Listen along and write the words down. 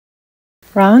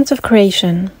Rounds of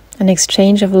creation, an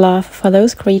exchange of love for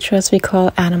those creatures we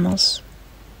call animals.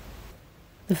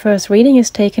 The first reading is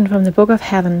taken from the Book of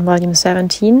Heaven, Volume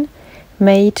 17,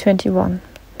 May 21,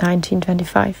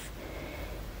 1925.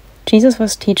 Jesus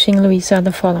was teaching Luisa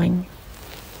the following: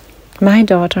 My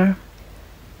daughter,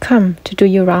 come to do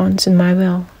your rounds in my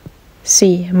will.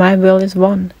 See, my will is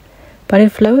one, but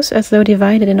it flows as though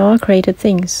divided in all created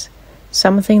things,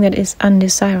 something that is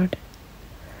undesired.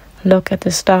 Look at the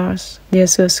stars, the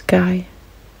azure sky,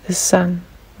 the sun,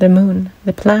 the moon,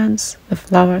 the plants, the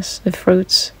flowers, the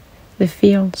fruits, the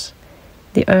fields,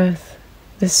 the earth,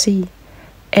 the sea,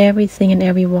 everything and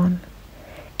everyone.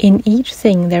 In each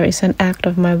thing there is an act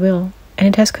of my will, and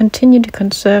it has continued to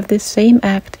conserve this same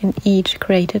act in each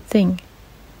created thing.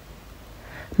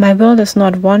 My will does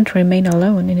not want to remain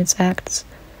alone in its acts,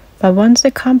 but wants the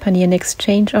company and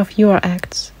exchange of your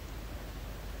acts.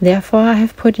 Therefore I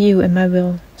have put you in my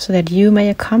will, so that you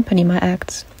may accompany my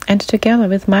acts, and together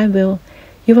with my will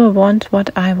you will want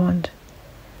what I want.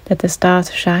 Let the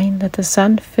stars shine, let the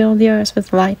sun fill the earth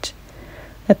with light,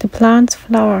 let the plants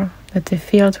flower, let the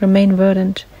fields remain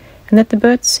verdant, and let the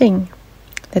birds sing,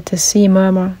 let the sea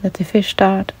murmur, let the fish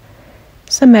start,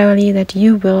 summarily that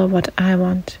you will what I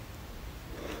want.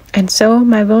 And so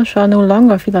my will shall no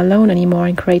longer feel alone anymore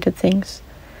in created things,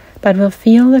 but will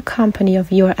feel the company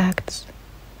of your acts.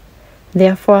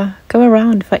 Therefore, go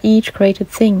around for each created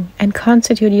thing and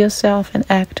constitute yourself and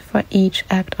act for each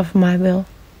act of my will.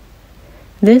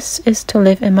 This is to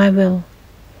live in my will.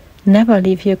 Never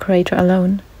leave your Creator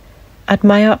alone.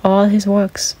 Admire all his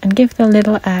works and give the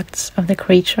little acts of the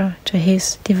creature to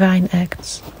his divine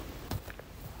acts.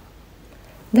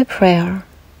 The prayer.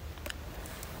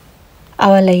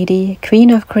 Our Lady,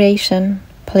 Queen of Creation,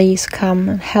 please come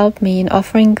and help me in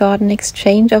offering God an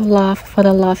exchange of love for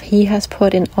the love he has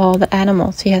put in all the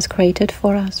animals he has created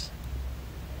for us.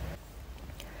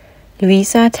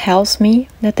 Luisa tells me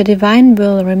that the divine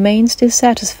will remains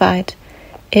dissatisfied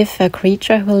if a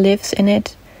creature who lives in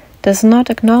it does not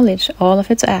acknowledge all of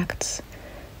its acts,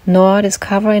 nor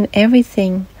discover in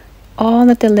everything all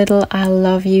that the little I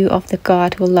love you of the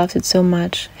God who loves it so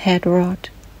much had wrought.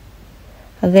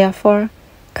 Therefore,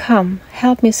 come,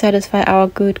 help me satisfy our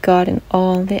good God in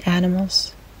all the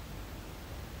animals.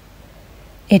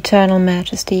 Eternal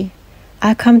Majesty,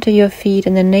 I come to your feet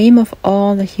in the name of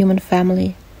all the human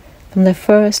family, from the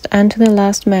first and to the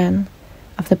last man,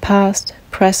 of the past,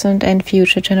 present, and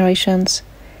future generations,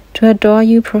 to adore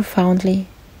you profoundly.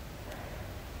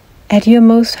 At your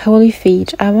most holy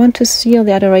feet, I want to seal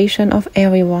the adoration of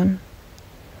everyone.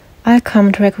 I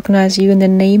come to recognize you in the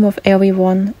name of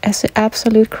everyone as the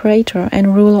absolute creator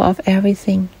and ruler of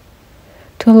everything,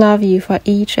 to love you for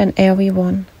each and every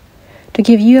one, to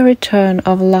give you a return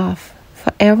of love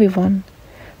for everyone,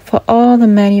 for all the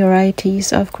many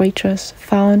varieties of creatures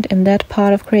found in that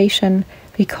part of creation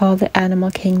we call the animal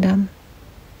kingdom.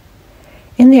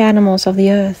 In the animals of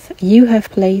the earth you have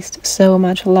placed so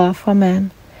much love for man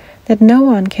that no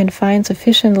one can find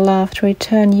sufficient love to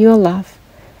return your love,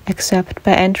 except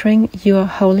by entering your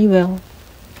holy will.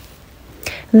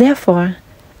 Therefore,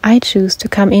 I choose to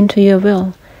come into your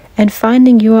will, and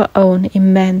finding your own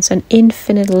immense and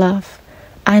infinite love,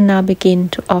 I now begin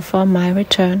to offer my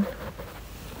return.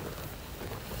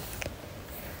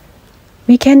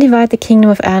 We can divide the kingdom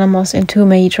of animals in two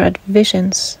major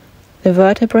divisions, the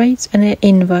vertebrates and the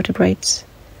invertebrates.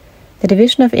 The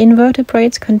division of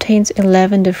invertebrates contains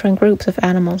 11 different groups of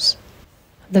animals.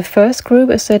 The first group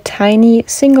is the tiny,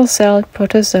 single-celled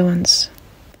protozoans.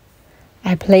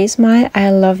 I place my I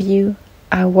love you,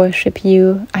 I worship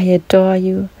you, I adore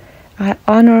you, I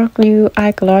honor you,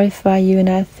 I glorify you, and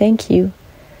I thank you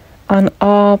on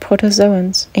all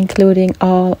protozoans, including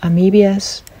all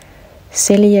amoebae,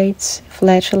 ciliates,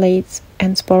 flagellates,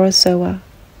 and sporozoa.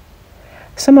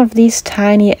 Some of these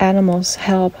tiny animals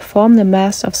help form the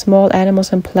mass of small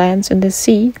animals and plants in the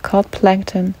sea called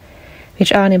plankton,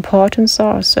 which are an important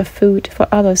source of food for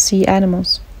other sea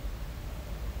animals.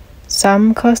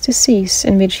 Some cause disease,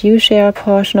 in which you share a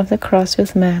portion of the cross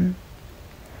with man.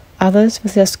 Others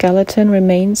with their skeleton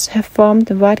remains have formed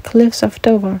the white cliffs of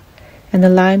Dover and the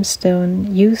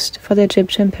limestone used for the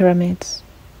Egyptian pyramids.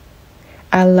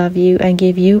 I love you and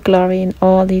give you glory in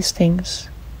all these things.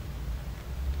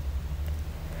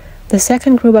 The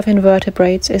second group of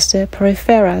invertebrates is the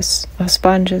poriferas, or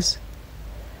sponges.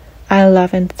 I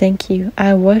love and thank you,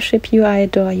 I worship you, I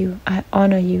adore you, I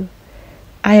honor you,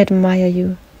 I admire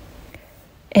you.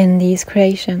 In these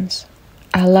creations,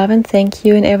 I love and thank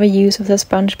you in every use of the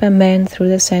sponge by man through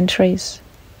the centuries.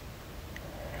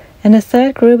 And the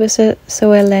third group is the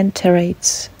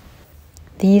zoelenterates.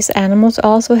 These animals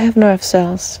also have nerve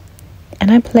cells. And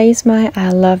I place my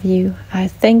I love you, I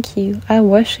thank you, I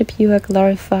worship you, I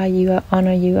glorify you, I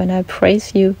honor you, and I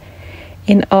praise you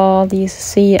in all these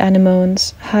sea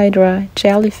anemones, hydra,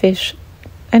 jellyfish,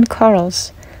 and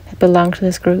corals that belong to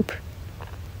this group.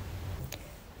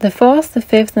 The fourth, the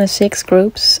fifth, and the sixth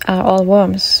groups are all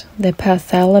worms, the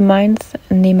parthalamines,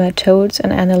 nematodes,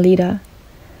 and annelida.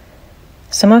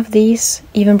 Some of these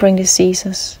even bring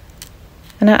diseases.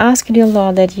 And I ask you, dear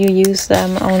Lord, that you use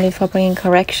them only for bringing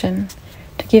correction,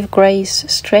 to give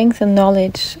grace, strength, and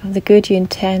knowledge of the good you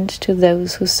intend to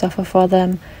those who suffer for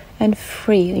them, and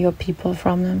free your people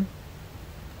from them.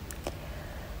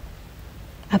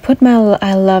 I put my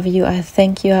I love you, I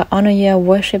thank you, I honor you, I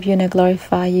worship you, and I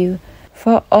glorify you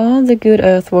for all the good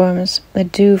earthworms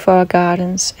that do for our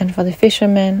gardens, and for the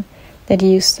fishermen that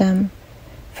use them,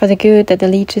 for the good that the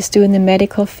leeches do in the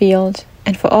medical field,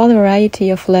 and for all the variety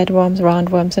of flatworms,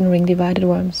 roundworms, and ring-divided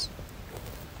worms.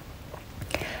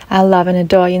 I love and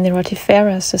adore you in the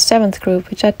rotiferas, the seventh group,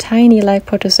 which are tiny like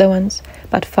protozoans,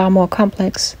 but far more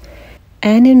complex,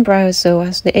 and in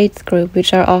bryozoas, the eighth group,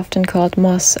 which are often called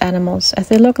moss animals, as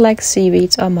they look like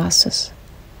seaweeds or mosses.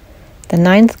 The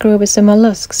ninth group is the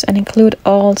mollusks, and include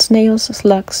all snails,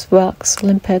 slugs, whelks,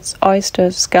 limpets,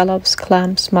 oysters, scallops,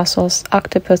 clams, mussels,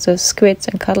 octopuses, squids,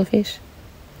 and cuttlefish.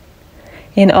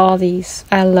 In all these,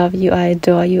 I love you, I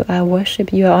adore you, I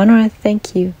worship you, I honor, I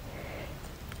thank you.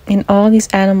 In all these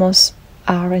animals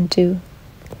are and do.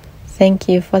 Thank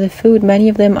you for the food many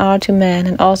of them are to man,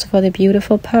 and also for the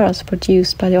beautiful pearls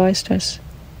produced by the oysters.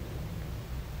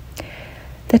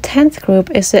 The 10th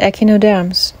group is the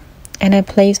echinoderms, and I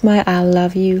place my I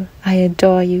love you, I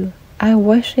adore you, I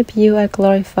worship you, I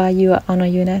glorify you, I honor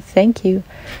you, and I thank you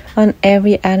on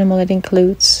every animal it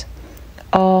includes.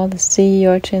 All the sea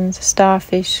urchins,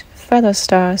 starfish, feather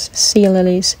stars, sea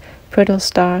lilies, brittle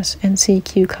stars, and sea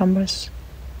cucumbers.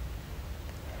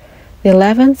 The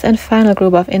 11th and final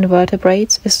group of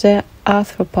invertebrates is the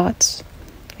arthropods,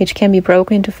 which can be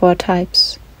broken into 4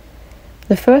 types.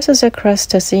 The first is the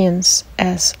crustaceans,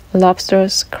 as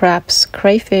lobsters, crabs,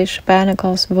 crayfish,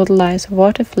 barnacles, woodlice,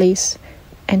 water fleas,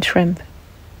 and shrimp.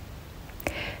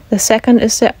 The second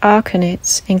is the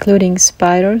arachnids, including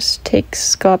spiders, ticks,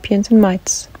 scorpions, and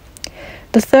mites.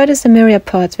 The third is the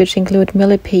myriapods, which include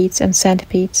millipedes and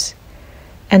centipedes.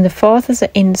 And the fourth is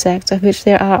the insects, of which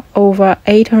there are over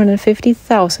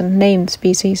 850,000 named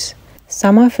species,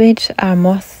 some of which are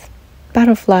moths,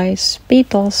 butterflies,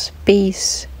 beetles,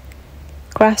 bees,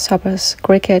 grasshoppers,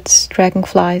 crickets,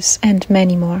 dragonflies, and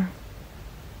many more.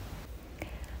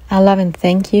 I love and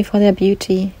thank you for their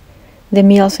beauty, the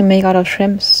meals we make out of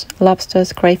shrimps,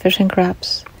 lobsters, crayfish, and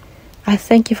crabs. I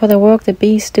thank you for the work the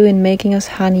bees do in making us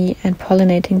honey and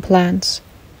pollinating plants.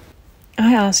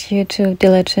 I ask you to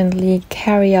diligently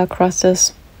carry our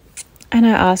crosses, and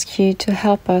I ask you to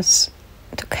help us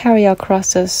to carry our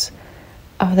crosses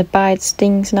of the bites,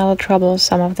 stings, and other troubles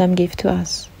some of them give to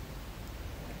us.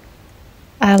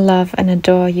 I love and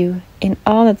adore you in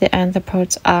all that the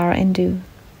anthropods are and do.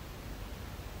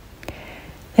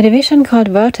 The division called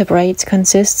vertebrates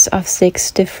consists of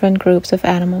 6 different groups of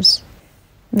animals.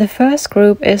 The first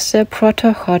group is the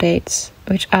protochordates,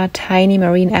 which are tiny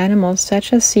marine animals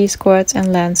such as sea squirts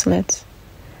and lancelets.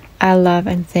 I love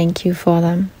and thank you for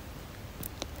them.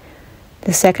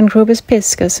 The second group is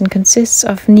piscis and consists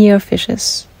of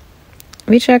nearfishes,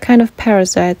 which are kind of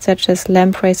parasites such as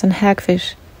lampreys and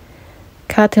hagfish,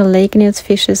 cartilaginous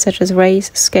fishes such as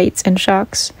rays, skates, and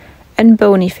sharks, and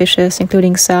bony fishes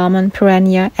including salmon,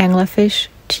 piranha, anglerfish,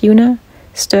 tuna,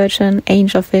 sturgeon,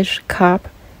 angelfish, carp,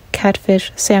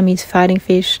 catfish, Siamese fighting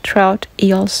fish, trout,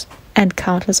 eels, and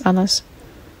countless others.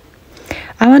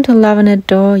 I want to love and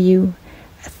adore you,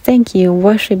 thank you,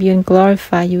 worship you, and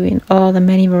glorify you in all the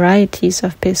many varieties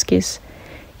of piscis,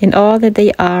 in all that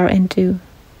they are and do.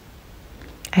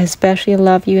 I especially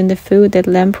love you in the food that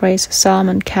lampreys,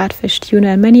 salmon, catfish, tuna,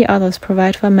 and many others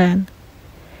provide for man,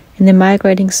 in the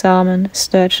migrating salmon,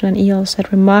 sturgeon, and eels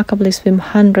that remarkably swim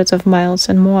hundreds of miles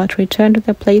and more to return to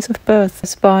their place of birth,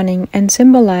 spawning, and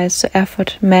symbolize the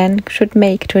effort man should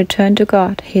make to return to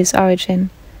God, his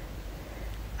origin.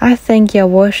 I thank you, I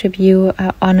worship you,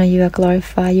 I honor you, I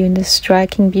glorify you in the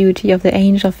striking beauty of the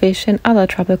angelfish and other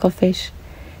tropical fish,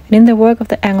 and in the work of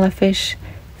the anglerfish,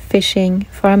 fishing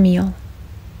for a meal.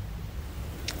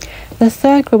 The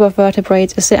third group of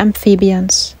vertebrates is the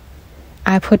amphibians.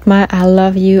 I put my I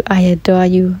love you, I adore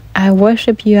you, I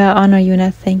worship you, I honor you, and I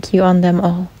thank you on them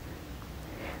all.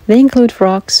 They include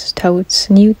frogs, toads,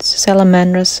 newts,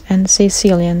 salamanders, and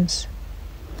caecilians.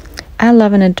 I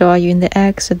love and adore you in the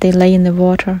eggs that they lay in the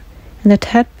water, and the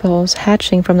tadpoles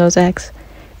hatching from those eggs,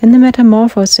 in the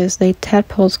metamorphosis the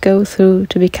tadpoles go through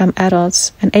to become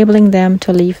adults, enabling them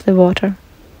to leave the water.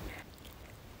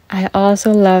 I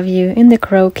also love you in the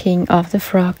croaking of the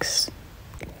frogs.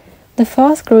 The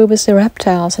fourth group is the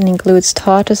reptiles and includes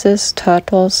tortoises,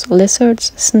 turtles,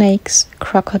 lizards, snakes,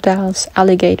 crocodiles,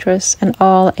 alligators, and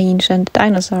all ancient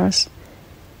dinosaurs.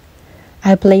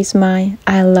 I place my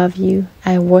I love you,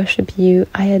 I worship you,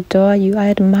 I adore you, I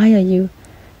admire you,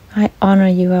 I honor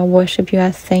you, I worship you,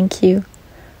 I thank you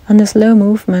on the slow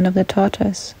movement of the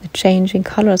tortoise, the changing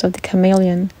colors of the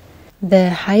chameleon, the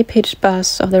high-pitched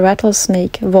buzz of the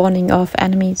rattlesnake warning off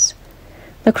enemies,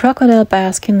 the crocodile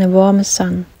bask in the warm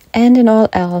sun, and in all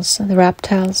else the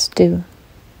reptiles do.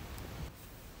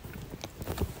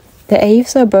 The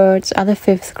aves or birds are the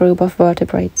fifth group of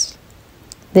vertebrates.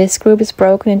 This group is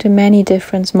broken into many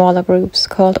different smaller groups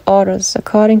called orders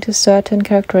according to certain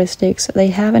characteristics they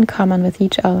have in common with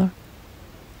each other.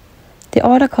 The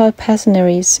order called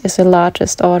Passenaries is the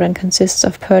largest order and consists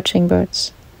of perching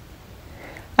birds.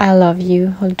 I love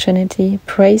you, Holy Trinity,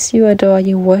 praise you, adore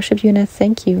you, worship you, and I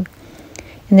thank you.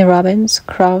 In the robins,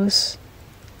 crows,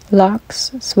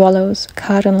 larks, swallows,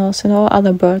 cardinals, and all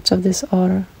other birds of this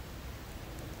order.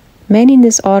 Many in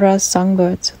this order are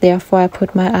songbirds, therefore I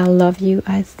put my I love you,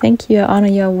 I thank you, I honor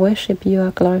you, I worship you, I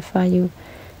glorify you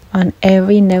on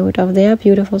every note of their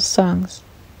beautiful songs.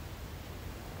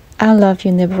 I love you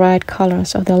in the bright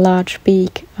colors of the large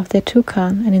beak of the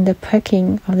toucan and in the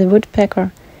pecking of the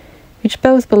woodpecker, which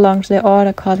both belong to the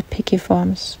order called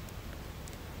Piciformes.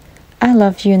 I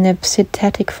love you in the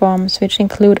psittatic forms, which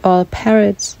include all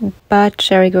parrots,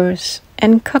 budgerigars,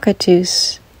 and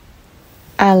cockatoos.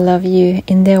 I love you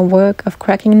in their work of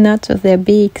cracking nuts with their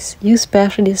beaks, you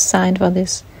specially designed for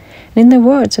this, and in the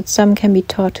words that some can be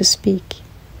taught to speak.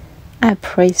 I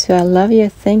praise you, I love you, I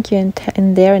thank you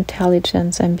in their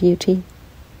intelligence and beauty.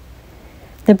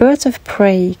 The birds of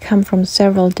prey come from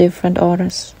several different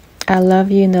orders. I love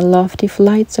you in the lofty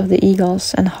flights of the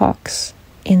eagles and hawks,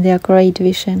 in their great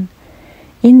vision,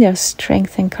 in their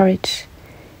strength and courage,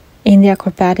 in the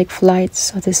acrobatic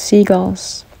flights of the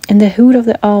seagulls, in the hoot of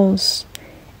the owls,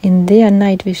 in their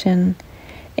night vision,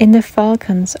 in the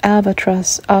falcons,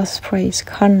 albatross, ospreys,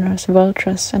 condors,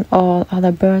 vultures, and all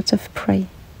other birds of prey.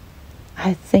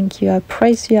 I thank you, I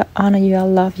praise you, I honor you, I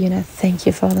love you, and I thank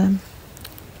you for them.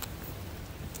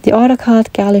 The order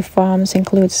called Galliformes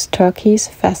includes turkeys,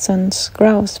 pheasants,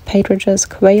 grouse, partridges,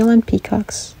 quail, and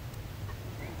peacocks.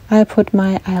 I put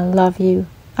my I love you,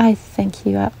 I thank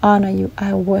you, I honor you,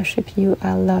 I worship you,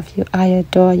 I love you, I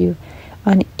adore you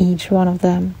on each one of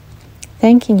them,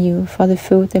 thanking you for the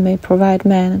food they may provide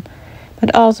man,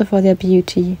 but also for their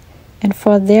beauty and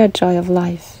for their joy of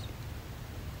life.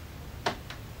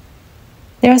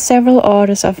 There are several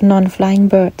orders of non-flying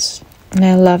birds, and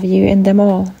I love you in them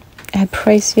all. I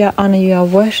praise you, I honor you, I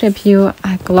worship you,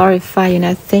 I glorify you, and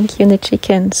I thank you in the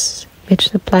chickens, which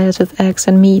supply us with eggs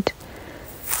and meat.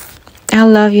 I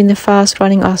love you in the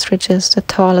fast-running ostriches, the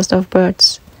tallest of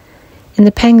birds, in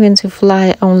the penguins who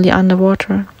fly only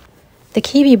underwater, the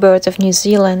kiwi birds of New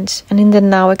Zealand, and in the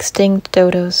now extinct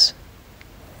dodos.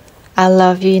 I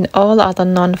love you in all other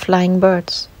non-flying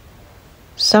birds.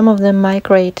 Some of them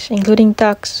migrate, including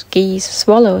ducks, geese,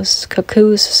 swallows,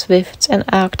 cuckoos, swifts, and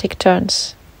Arctic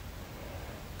terns.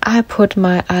 I put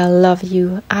my I love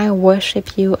you, I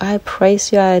worship you, I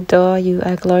praise you, I adore you,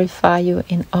 I glorify you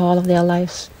in all of their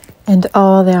lives and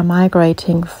all their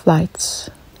migrating flights.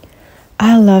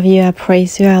 I love you, I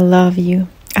praise you, I love you,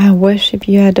 I worship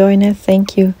you, I adore you, and I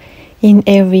thank you in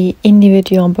every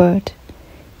individual bird,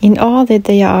 in all that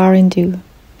they are and do,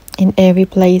 in every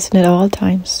place and at all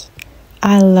times.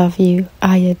 I love you,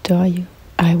 I adore you,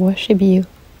 I worship you.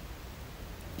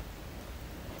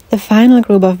 The final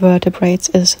group of vertebrates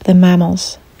is the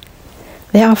mammals.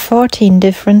 There are 14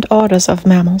 different orders of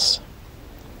mammals.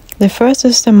 The first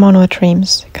is the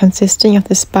monotremes, consisting of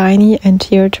the spiny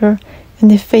anteater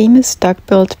and the famous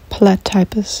duck-billed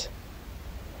platypus.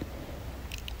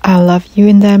 I love you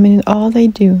in them and in all they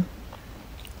do.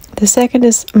 The second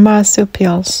is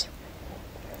marsupials.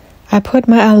 I put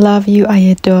my I love you, I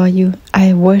adore you,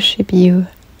 I worship you,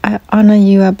 I honor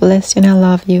you, I bless you, and I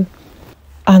love you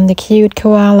on the cute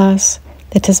koalas,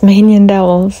 the Tasmanian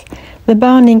devils, the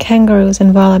bounding kangaroos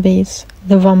and wallabies,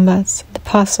 the wombats, the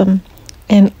possum,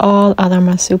 and all other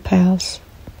marsupials.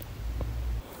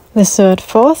 The third,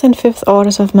 fourth, and fifth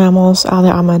orders of mammals are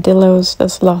the armadillos, the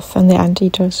sloth, and the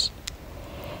anteaters.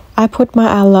 I put my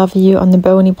I love you on the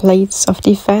bony plates of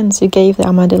defense you gave the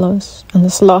armadillos, on the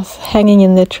sloth hanging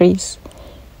in the trees,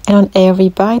 and on every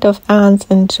bite of ants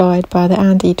enjoyed by the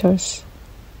anteaters.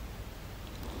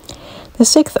 The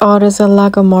sixth order is the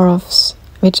lagomorphs,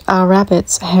 which are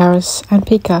rabbits, hares, and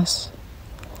pikas.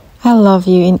 I love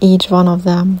you in each one of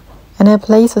them, and I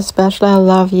place a special I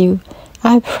love you.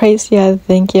 I praise you, I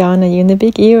thank you, honor you in the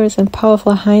big ears and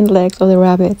powerful hind legs of the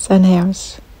rabbits and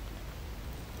hares.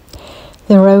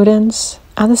 The rodents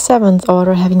are the seventh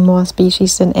order, having more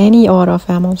species than any order of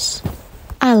mammals.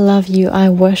 I love you, I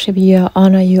worship you, I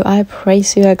honor you, I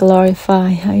praise you, I glorify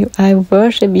you, I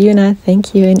worship you and I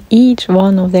thank you in each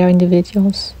one of their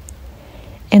individuals.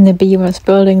 In the beavers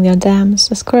building their dams,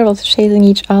 the squirrels chasing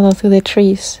each other through the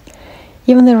trees,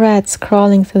 even the rats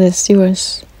crawling through the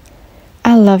sewers.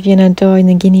 I love you and adore you in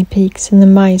the guinea pigs, and the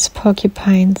mice,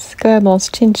 porcupines,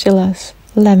 gerbils, chinchillas,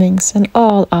 lemmings, and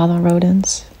all other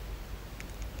rodents.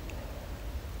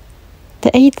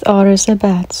 The eighth order is the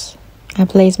bats. I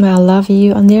place my I love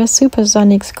you on their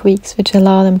supersonic squeaks, which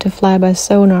allow them to fly by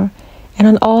sonar, and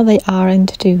on all they are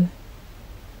and do.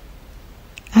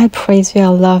 I praise you, I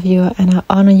love you, and I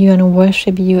honor you and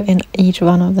worship you in each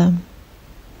one of them.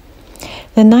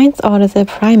 The ninth order is the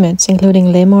primates,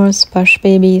 including lemurs, bush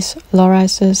babies,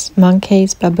 lorises,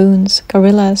 monkeys, baboons,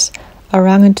 gorillas,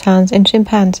 orangutans, and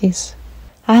chimpanzees.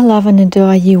 I love and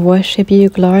adore you, worship you,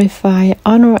 glorify,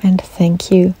 honor, and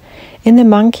thank you. In the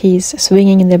monkeys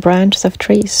swinging in the branches of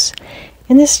trees,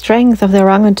 in the strength of the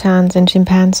orangutans and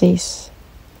chimpanzees,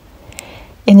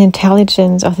 in the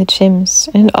intelligence of the chimps,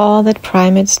 and in all that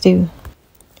primates do.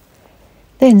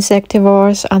 The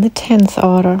insectivores are the 10th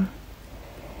order.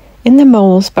 In the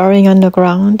moles burrowing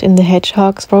underground, in the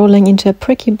hedgehogs rolling into a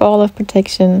pricky ball of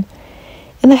protection,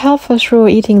 in the helpful shrew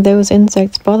eating those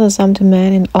insects bothersome to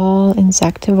man, in all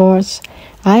insectivores,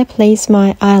 I place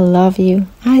my I love you,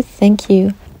 I thank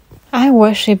you, I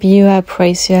worship you, I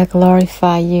praise you, I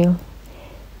glorify you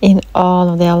in all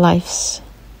of their lives.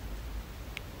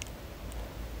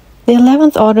 The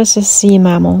 11th order is the sea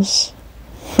mammals.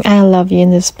 I love you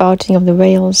in the spouting of the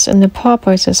whales, in the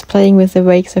porpoises playing with the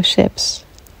wakes of ships,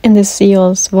 in the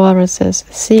seals, walruses,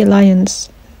 sea lions,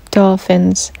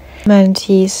 dolphins,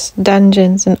 manatees,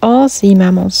 dungeons, and all sea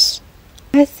mammals.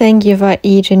 I thank you for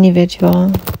each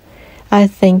individual. I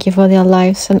thank you for their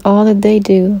lives and all that they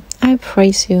do. I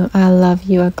praise you, I love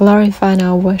you, I glorify and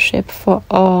I worship for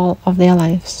all of their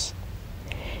lives,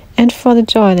 and for the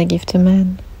joy they give to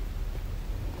man.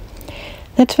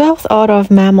 The 12th order of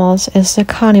mammals is the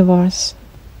carnivores.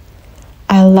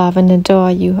 I love and adore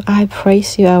you, I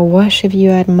praise you, I worship you,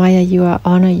 I admire you, I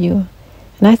honor you,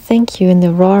 and I thank you in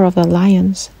the roar of the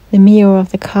lions, the meow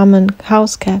of the common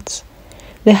house cats,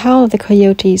 the howl of the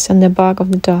coyotes, and the bark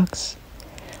of the dogs.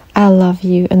 I love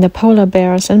you in the polar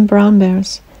bears and brown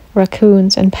bears,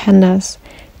 raccoons and pandas,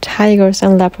 tigers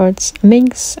and leopards,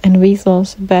 minks and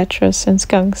weasels, badgers and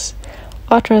skunks,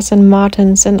 otters and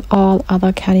martens, and all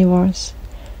other carnivores.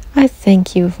 I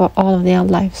thank you for all of their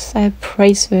lives. I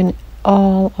praise you in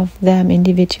all of them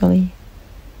individually.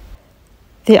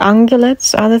 The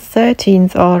ungulates are the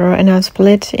 13th order and are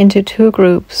split into two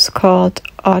groups called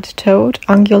odd-toed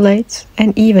ungulates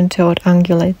and even-toed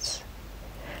ungulates.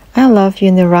 I love you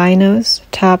in the rhinos,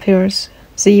 tapirs,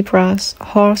 zebras,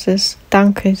 horses,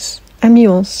 donkeys, and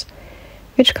mules,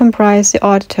 which comprise the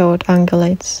odd-toed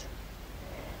ungulates.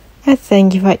 I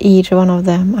thank you for each one of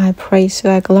them. I praise you,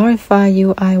 I glorify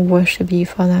you, I worship you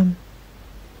for them.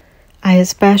 I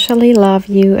especially love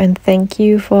you and thank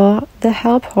you for the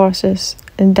help horses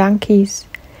and donkeys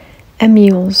and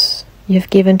mules you've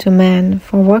given to man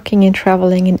for working and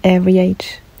traveling in every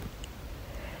age.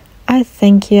 I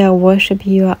thank you, I worship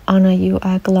you, I honor you,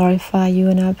 I glorify you,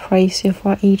 and I praise you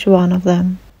for each one of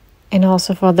them, and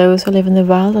also for those who live in the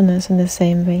wilderness in the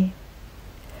same way.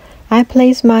 I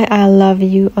place my I love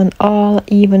you on all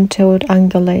even-toed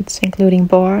ungulates, including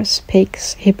boars,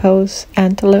 pigs, hippos,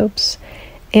 antelopes,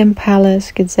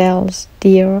 impalas, gazelles,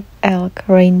 deer, elk,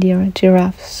 reindeer,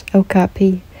 giraffes,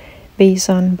 okapi,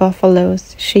 bison,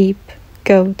 buffaloes, sheep,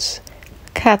 goats,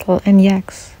 cattle, and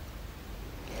yaks.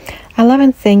 I love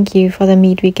and thank you for the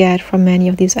meat we get from many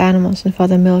of these animals and for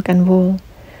the milk and wool.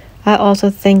 I also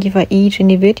thank you for each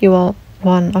individual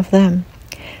one of them.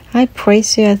 I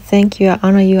praise you, I thank you, I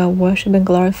honor you, I worship and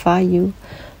glorify you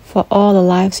for all the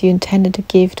lives you intended to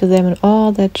give to them and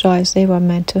all the joys they were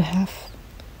meant to have.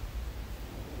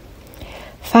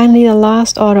 Finally, the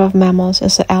last order of mammals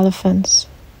is the elephants.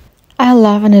 I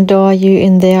love and adore you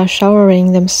in their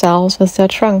showering themselves with their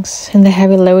trunks, in the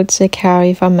heavy loads they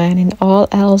carry for men, in all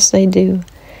else they do.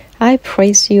 I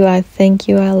praise you, I thank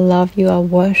you, I love you, I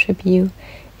worship you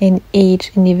in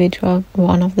each individual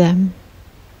one of them.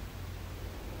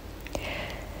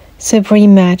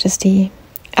 Supreme Majesty,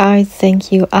 I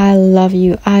thank you, I love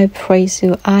you, I praise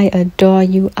you, I adore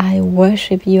you, I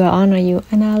worship you, I honor you,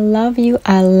 and I love you,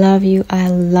 I love you, I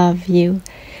love you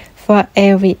for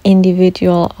every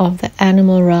individual of the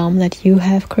animal realm that you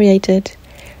have created.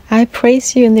 I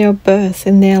praise you in their birth,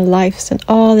 in their lives, in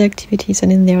all their activities,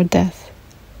 and in their death.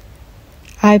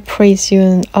 I praise you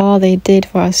in all they did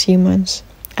for us humans.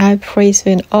 I praise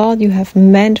you in all you have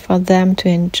meant for them to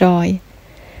enjoy.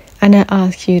 And I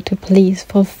ask you to please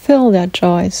fulfill their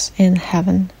joys in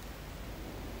heaven.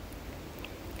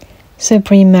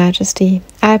 Supreme Majesty,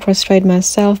 I prostrate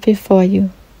myself before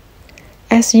you.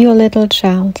 As your little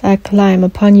child, I climb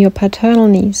upon your paternal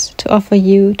knees to offer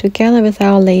you, together with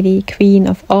Our Lady, Queen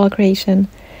of all creation,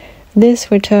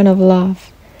 this return of love,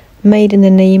 made in the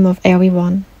name of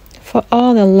everyone, for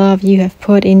all the love you have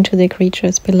put into the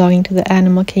creatures belonging to the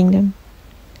animal kingdom.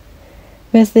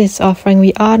 With this offering,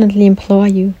 we ardently implore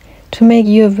you to make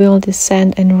your will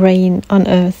descend and reign on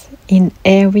earth in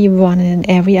every one and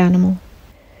in every animal.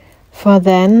 For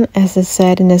then, as is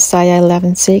said in Isaiah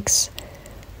 11:6,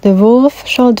 the wolf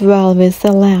shall dwell with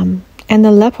the lamb, and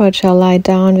the leopard shall lie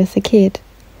down with the kid.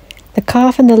 The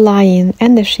calf and the lion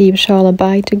and the sheep shall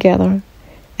abide together,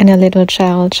 and a little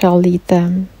child shall lead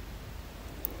them.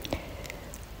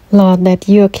 Lord, let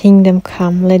your kingdom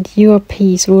come, let your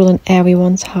peace rule in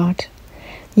everyone's heart.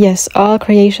 Yes, all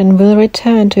creation will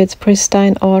return to its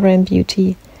pristine order and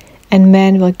beauty, and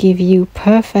man will give you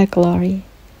perfect glory.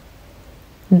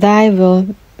 Thy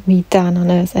will be done on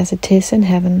earth as it is in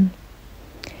heaven.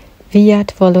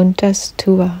 Fiat voluntas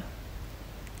tua.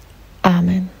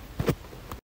 Amen.